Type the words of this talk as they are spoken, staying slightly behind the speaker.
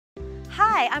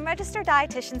Hi, I'm registered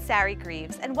dietitian Sari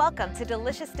Greaves, and welcome to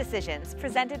Delicious Decisions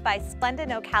presented by SPLENDA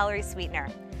No Calorie Sweetener.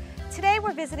 Today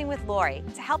we're visiting with Lori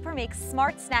to help her make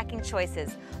smart snacking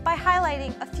choices by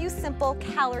highlighting a few simple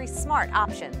calorie-smart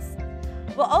options.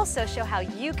 We'll also show how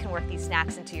you can work these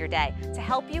snacks into your day to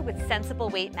help you with sensible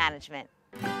weight management.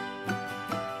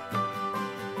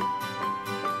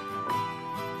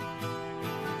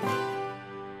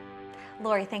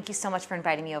 Lori, thank you so much for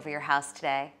inviting me over your house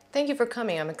today. Thank you for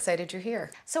coming. I'm excited you're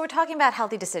here. So we're talking about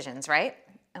healthy decisions, right?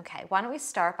 Okay, why don't we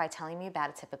start by telling me about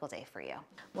a typical day for you?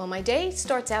 Well, my day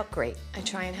starts out great. I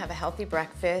try and have a healthy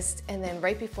breakfast, and then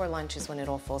right before lunch is when it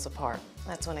all falls apart.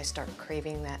 That's when I start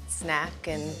craving that snack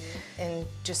and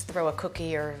just throw a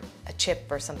cookie or a chip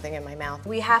or something in my mouth. What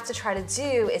we have to try to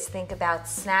do is think about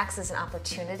snacks as an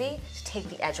opportunity to take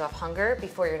the edge off hunger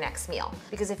before your next meal.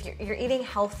 Because if you're eating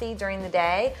healthy during the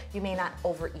day, you may not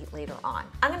overeat later on.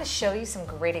 I'm gonna show you some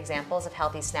great examples of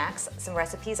healthy snacks, some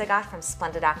recipes I got from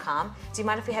SPLENDA.com. Do you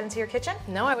mind if we head into your kitchen?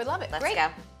 No, I would love it. Let's Great. go.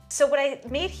 So what I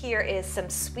made here is some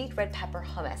sweet red pepper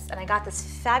hummus, and I got this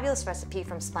fabulous recipe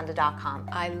from SPLENDA.com.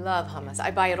 I love hummus. I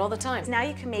buy it all the time. Now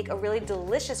you can make a really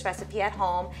delicious recipe at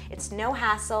home. It's no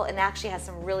hassle and actually has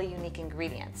some really unique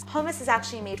ingredients. Hummus is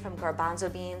actually made from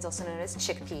garbanzo beans, also known as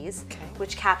chickpeas,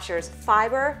 which captures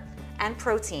fiber and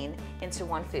protein into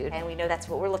one food. And we know that's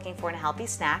what we're looking for in a healthy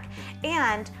snack.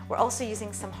 And we're also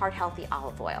using some heart-healthy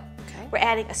olive oil. Okay. We're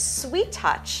adding a sweet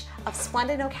touch of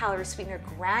SPLENDA No Calorie Sweetener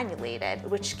granulated,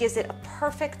 which gives it a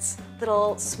perfect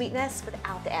little sweetness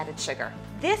without the added sugar.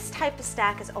 This type of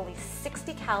snack is only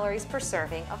 60 calories per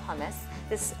serving of hummus.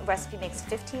 This recipe makes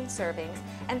 15 servings,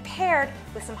 and paired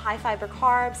with some high fiber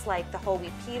carbs like the whole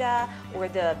wheat pita or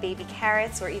the baby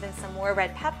carrots or even some more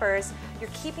red peppers,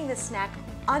 you're keeping the snack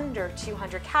under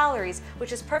 200 calories,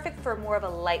 which is perfect for more of a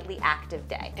lightly active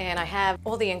day. And I have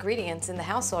all the ingredients in the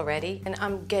house already, and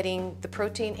I'm getting the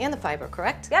protein and the fiber,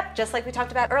 correct? Yep, just like we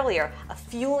talked about earlier, a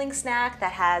fueling snack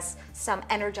that has some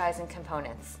energizing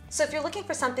components. So if you're looking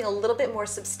for something a little bit more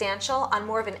substantial on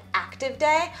more of an active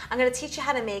day, I'm going to teach you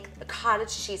how to make a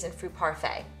cottage cheese and fruit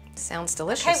parfait. Sounds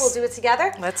delicious. Okay, we'll do it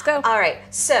together? Let's go. All right,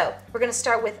 so we're gonna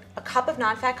start with a cup of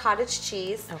non-fat cottage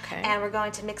cheese. Okay. And we're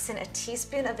going to mix in a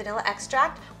teaspoon of vanilla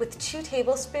extract with 2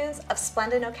 tablespoons of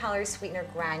SPLENDA No Calorie Sweetener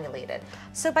granulated.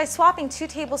 So by swapping 2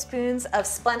 tablespoons of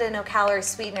SPLENDA No Calorie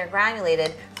Sweetener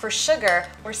granulated for sugar,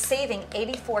 we're saving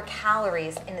 84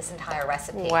 calories in this entire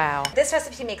recipe. Wow. This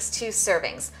recipe makes 2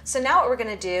 servings. So now what we're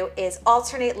gonna do is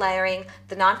alternate layering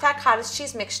the non-fat cottage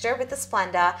cheese mixture with the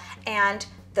SPLENDA and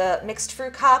the mixed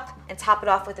fruit cup and top it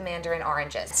off with the mandarin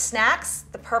oranges. Snacks,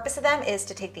 the purpose of them is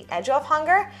to take the edge off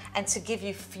hunger and to give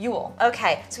you fuel.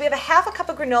 Okay, so we have a half a cup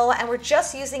of granola and we're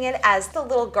just using it as the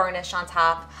little garnish on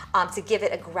top to give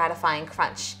it a gratifying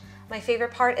crunch. My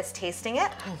favorite part is tasting it.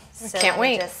 So can't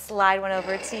wait. Just slide one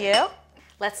over to you.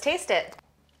 Let's taste it.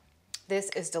 This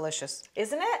is delicious.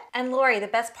 Isn't it? And Lori, the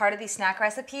best part of these snack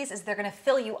recipes is they're gonna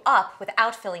fill you up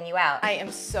without filling you out. I am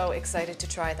so excited to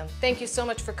try them. Thank you so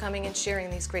much for coming and sharing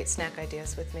these great snack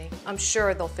ideas with me. I'm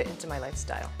sure they'll fit into my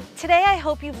lifestyle. Today, I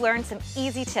hope you've learned some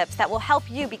easy tips that will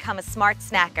help you become a smart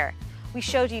snacker. We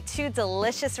showed you 2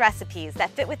 delicious recipes that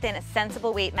fit within a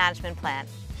sensible weight management plan.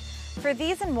 For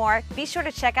these and more, be sure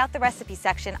to check out the recipe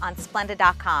section on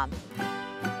SPLENDA.com.